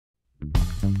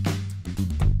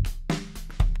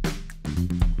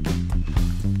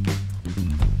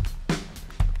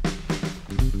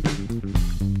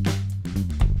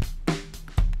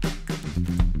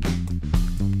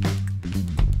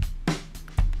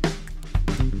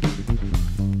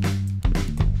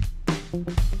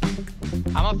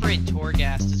afraid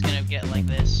Torghast is gonna get like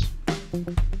this.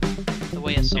 The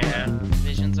way his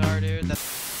visions are, dude.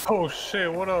 That's... Oh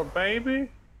shit, what up, baby?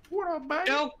 What up, baby?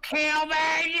 Don't kill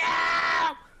me,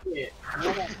 yeah!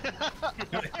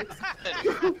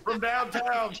 From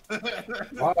downtown.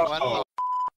 Wow.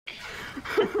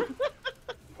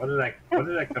 What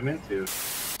did I come into?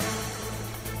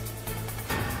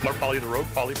 More poly the road,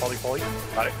 poly.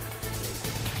 Got it.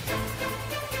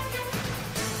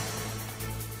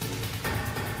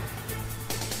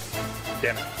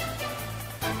 Damn it.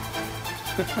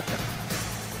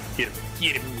 Get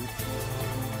him.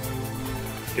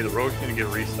 Okay, the road's gonna get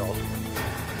restalled.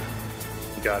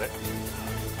 You got it.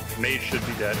 Mage should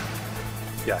be dead.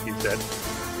 Yeah, he's dead.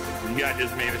 You got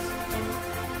his Mavis.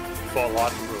 Fall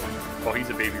off the road. Oh, he's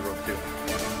a baby rogue too.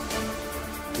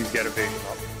 He's got a baby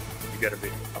up. You got a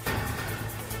baby up.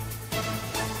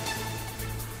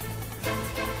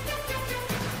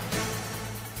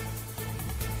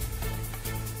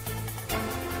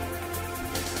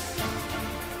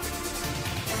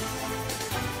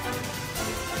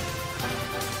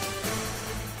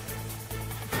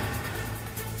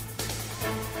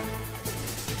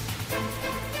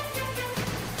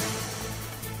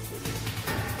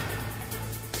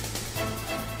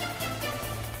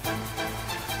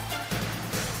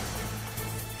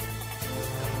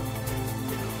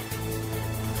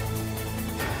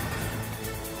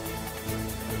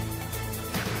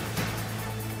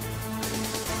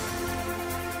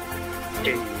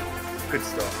 Hey, good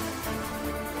stuff.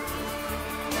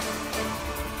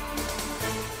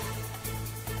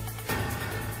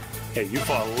 Hey, you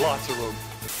fought lots of rogues.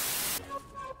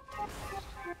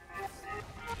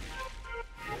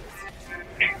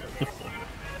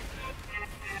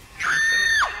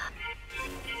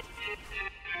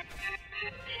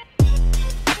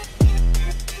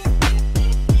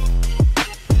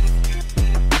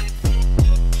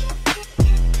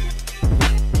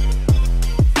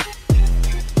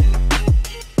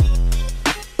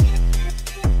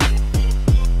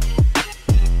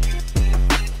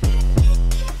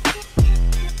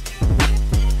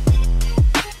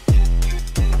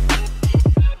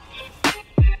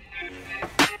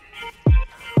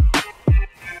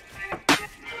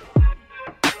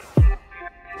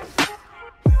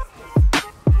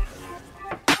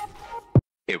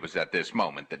 It was at this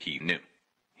moment that he knew.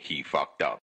 He fucked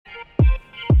up.